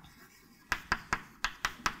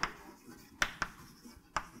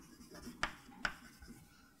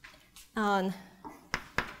 On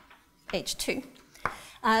H2.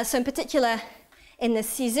 So in particular, in the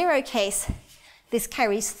C0 case, this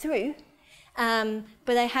carries through,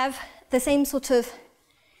 but I have the same sort of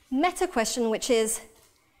meta question, which is,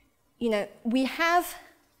 we have,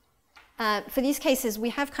 for these cases, we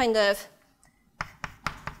have kind of,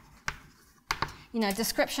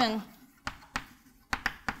 description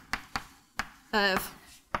of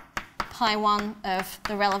pi 1 of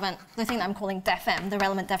the thing that I'm calling def M, the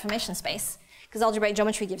relevant deformation space, because algebraic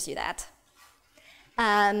geometry gives you that.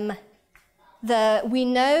 We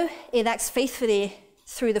know it acts faithfully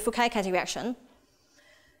through the Fukaya-Kaji reaction.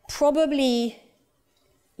 Probably,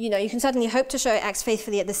 you can certainly hope to show it acts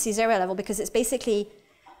faithfully at the C0 level because it's basically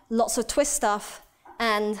lots of twist stuff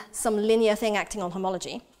and some linear thing acting on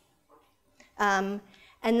homology. And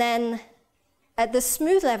then at the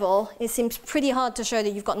smooth level, it seems pretty hard to show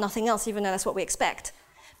that you've got nothing else, even though that's what we expect.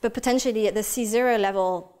 But potentially at the C0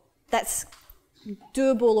 level, that's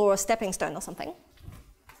doable or a stepping stone or something.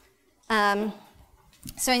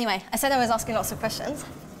 So anyway, I said I was asking lots of questions.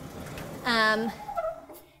 And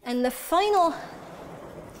the final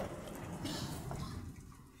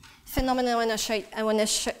phenomenon I want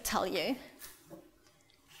to tell you.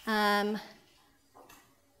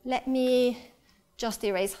 Let me just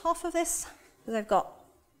erase half of this, because I've got,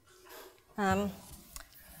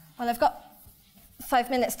 I've got 5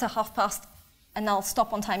 minutes to 12:30, and I'll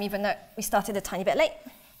stop on time, even though we started a tiny bit late.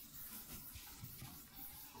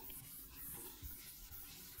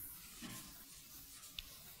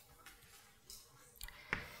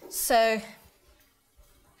 So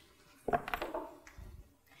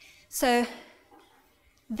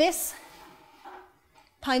this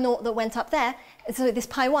pi naught that went up there, so this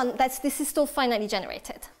pi 1, this is still finitely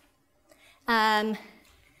generated. And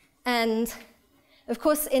of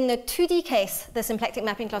course, in the 2D case, the symplectic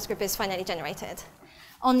mapping class group is finitely generated.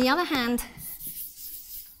 On the other hand,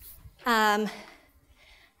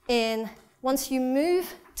 once you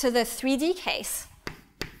move to the 3D case,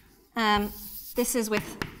 this is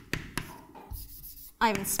with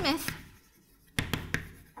Ivan Smith.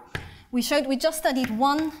 We just studied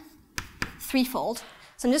one threefold.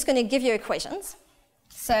 So I'm just going to give you equations.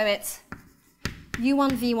 So it's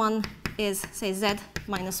U1, V1 is, say, Z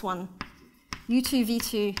minus 1. U2,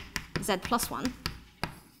 V2, Z plus 1.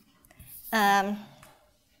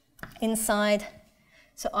 Inside,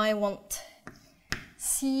 so I want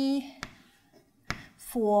C4,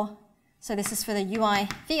 so this is for the UI,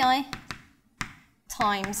 VI,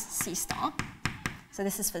 times C star. So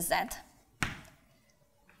this is for Z.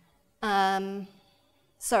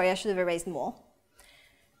 Sorry, I should have erased more.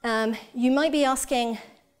 you might be asking,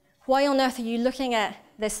 why on earth are you looking at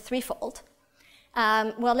this threefold?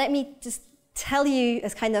 Well, let me just tell you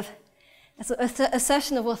as kind of as an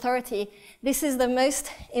assertion of authority, this is the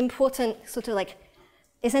most important sort of like,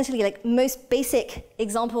 essentially like most basic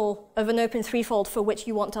example of an open threefold for which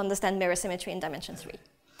you want to understand mirror symmetry in dimension 3.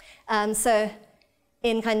 So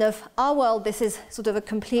in kind of our world, this is sort of a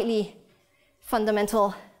completely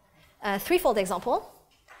fundamental threefold example.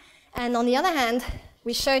 And on the other hand,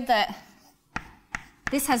 we showed that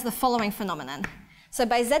this has the following phenomenon. So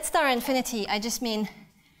by Z star infinity, I just mean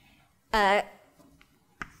a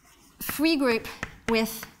free group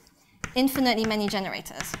with infinitely many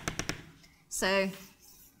generators. So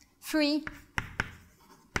free,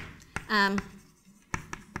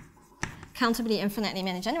 countably infinitely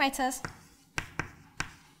many generators.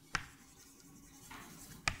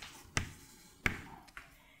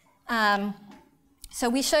 So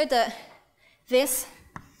we showed that this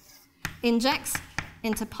injects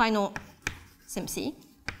into pi naught simp C.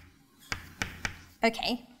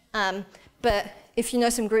 Okay, but if you know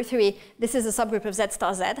some group theory, this is a subgroup of Z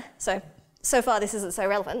star Z. So far this isn't so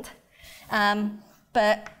relevant.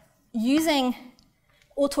 But using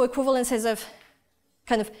autoequivalences of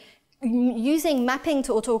kind of using mapping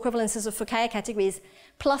to autoequivalences of Fukaya categories,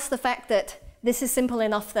 plus the fact that this is simple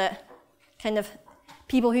enough that kind of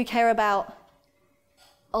people who care about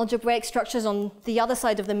algebraic structures on the other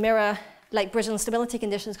side of the mirror, like Bridge stability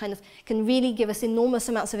conditions, kind of can really give us enormous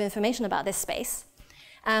amounts of information about this space.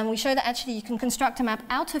 We show that actually you can construct a map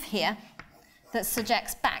out of here that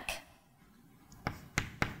surjects back,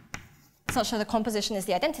 such that the composition is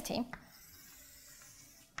the identity,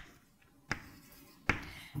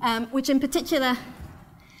 which in particular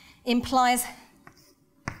implies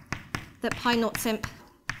that pi naught simp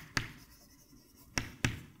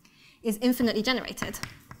is infinitely generated.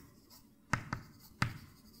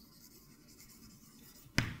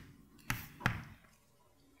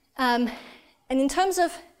 And in terms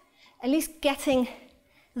of at least getting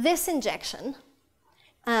this injection,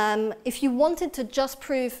 if you wanted to just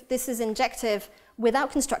prove this is injective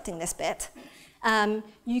without constructing this bit,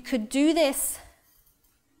 you could do this.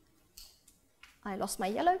 I lost my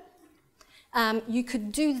yellow. You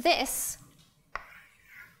could do this.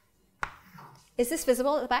 Is this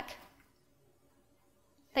visible at the back?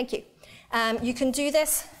 Thank you. You can do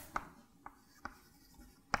this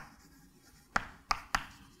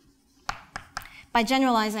by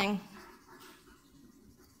generalizing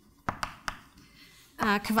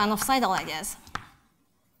Kovanov-Seidel ideas.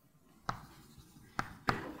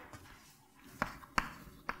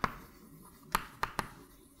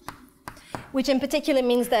 Which in particular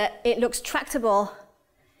means that it looks tractable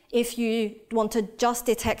if you want to just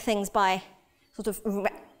detect things by sort of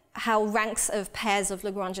how ranks of pairs of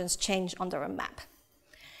Lagrangians change under a map.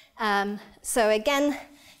 So again,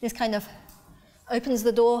 this kind of opens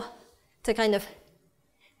the door to kind of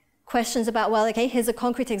questions about, well, okay, here's a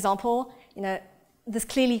concrete example. You know, there's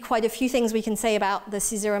clearly quite a few things we can say about the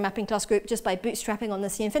C0 mapping class group just by bootstrapping on the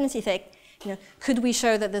C infinity thing. You know, could we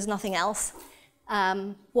show that there's nothing else?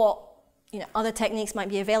 What other techniques might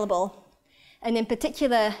be available? And in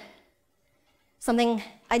particular, something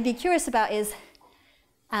I'd be curious about is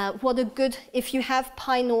what a good, if you have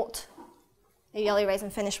pi naught, maybe I'll erase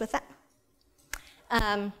and finish with that.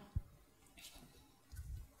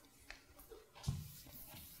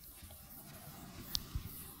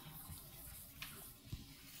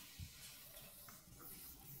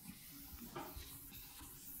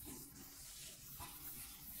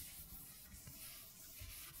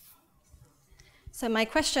 So my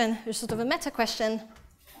question is sort of a meta question.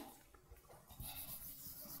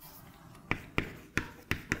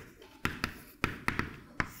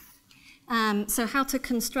 So how to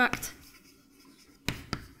construct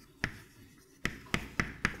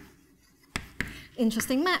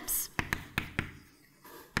interesting maps.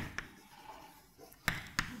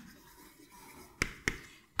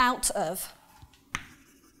 Out of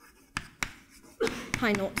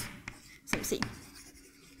pi naught simp C.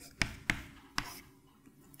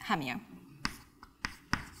 Hamio.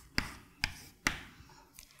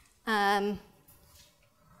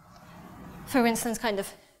 For instance, kind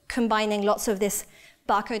of combining lots of this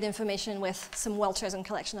barcode information with some well-chosen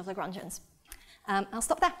collection of Lagrangians. I'll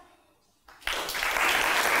stop there.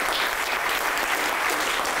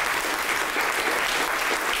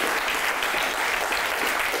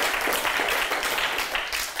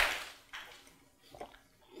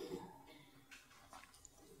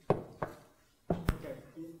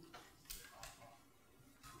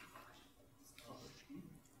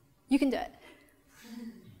 You can do it.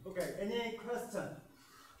 Okay, any question?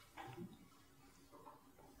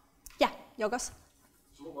 Yorgos?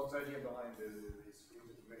 So what's the idea behind this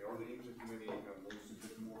intermediate, or the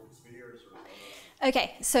intermediate more spheres? Or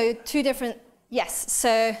Okay, so two different, yes.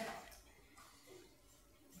 So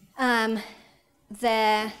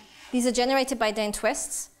these are generated by Dane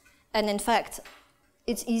twists, and in fact,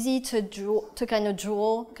 it's easy to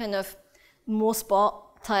draw more spot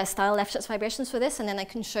style left shift vibrations for this, and then I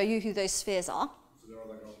can show you who those spheres are. So they're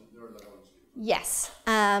like Yes.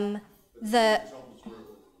 examples were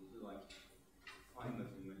like finite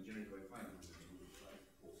and generated by finite.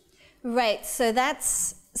 Right. So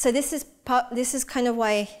this is kind of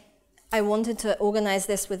why I wanted to organize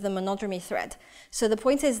this with the monodromy thread. So the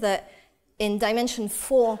point is that in dimension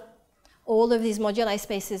 4, all of these moduli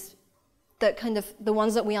spaces, that kind of the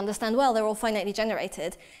ones that we understand well, they're all finitely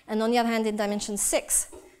generated. And on the other hand, in dimension 6,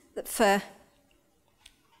 for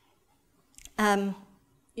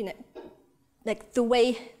like the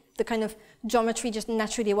way the kind of geometry just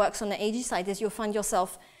naturally works on the AG side is you'll find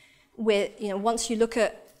yourself with, once you look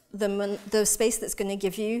at the space that's going to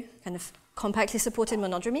give you kind of compactly supported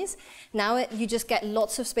monodromies, now you just get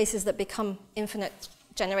lots of spaces that become infinite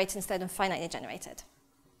generated instead of finitely generated.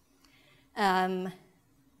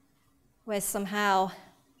 Whereas somehow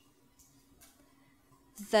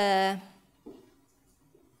there's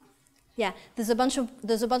a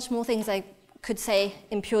bunch more things I could say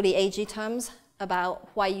in purely AG terms about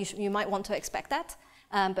why you might want to expect that,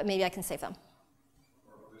 but maybe I can save them.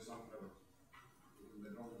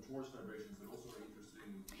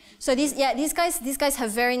 So these guys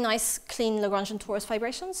have very nice, clean Lagrangian torus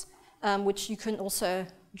vibrations, which you can also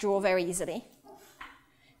draw very easily.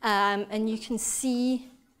 And you can see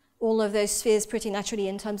all of those spheres pretty naturally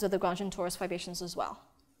in terms of the Lagrangian torus vibrations as well.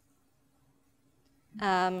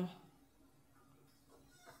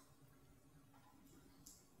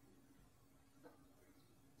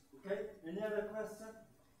 Okay, any other question?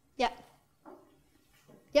 Yeah.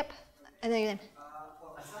 Yep. I know your name.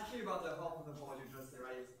 Well, it's actually about the half of the ball you just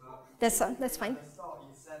erased. That's fine. At the start,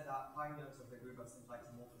 you said that pi nodes of the group of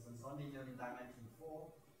symplectic morphisms only known in dimension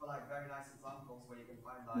 4, but like very nice examples where you can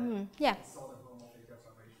find like sort of homomorphic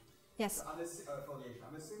observation. Yes. So foliation.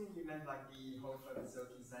 I'm assuming you meant like the Hofer,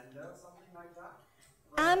 Mizuki, Zender, or something like that?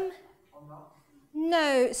 Or not?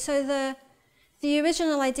 No. So the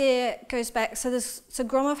original idea goes back. So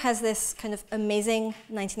Gromov has this kind of amazing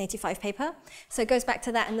 1985 paper. So it goes back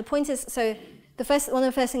to that, and the point is, so one of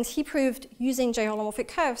the first things he proved using J-holomorphic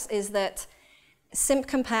curves is that simp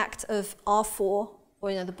compact of R4,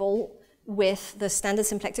 or the ball with the standard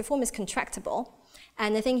symplectic form, is contractible.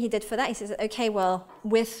 And the thing he did for that, he says, okay, well,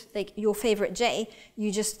 with like your favorite J,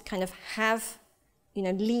 you just kind of have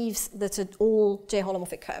leaves that are all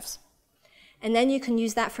J-holomorphic curves. And then you can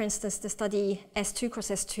use that, for instance, to study S2 cross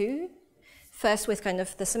S2, first with kind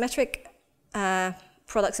of the symmetric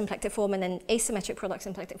product symplectic form and then asymmetric product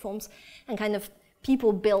symplectic forms, and kind of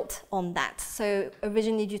people built on that. So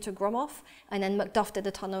originally due to Gromov, and then McDuff did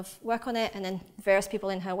a ton of work on it, and then various people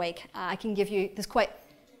in her wake. I can give you, there's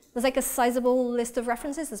like a sizable list of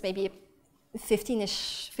references. There's maybe 15,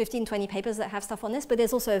 20 papers that have stuff on this, but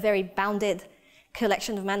there's also a very bounded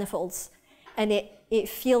collection of manifolds. And it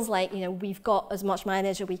feels like we've got as much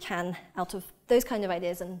mileage as we can out of those kind of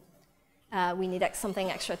ideas, and we need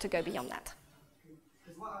something extra to go beyond that.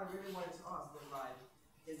 Because what I really wanted to ask was like,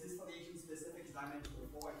 is this foliation specific to dimension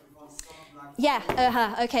 4? If you want something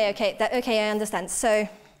like Okay, I understand. So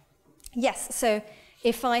yes, so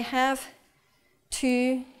if I have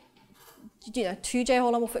two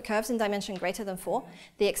J-holomorphic curves in dimension greater than 4,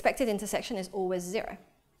 the expected intersection is always 0.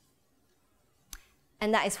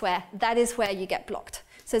 And that is where you get blocked.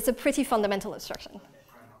 So it's a pretty fundamental abstraction.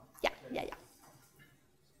 Yeah.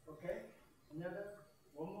 Okay, another,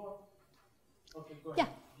 one more. Okay, go ahead.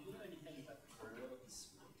 Yeah. Do you know anything about the kernel of the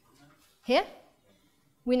sphere? Here,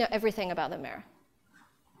 we know everything about the mirror.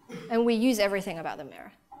 And we use everything about the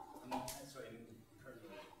mirror. Sorry, I mean the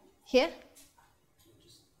kernel. Here,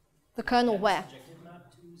 the kernel where? Subjective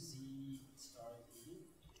map to Z star E?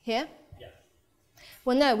 Here? Yeah.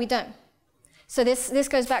 Well, no, we don't. So this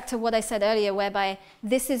goes back to what I said earlier, whereby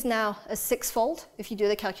this is now a 6-fold. If you do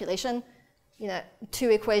the calculation, 2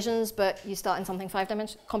 equations, but you start in something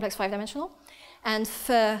complex 5-dimensional. And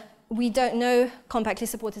we don't know compactly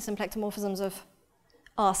supported symplectomorphisms of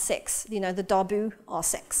R6, the Darboux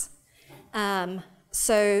R6.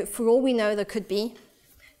 So for all we know, there could be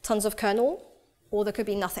tons of kernel, or there could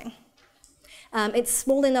be nothing. It's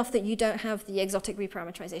small enough that you don't have the exotic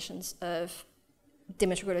reparameterizations of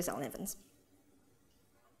Dimitrov-Gurley-Zell-Nivens.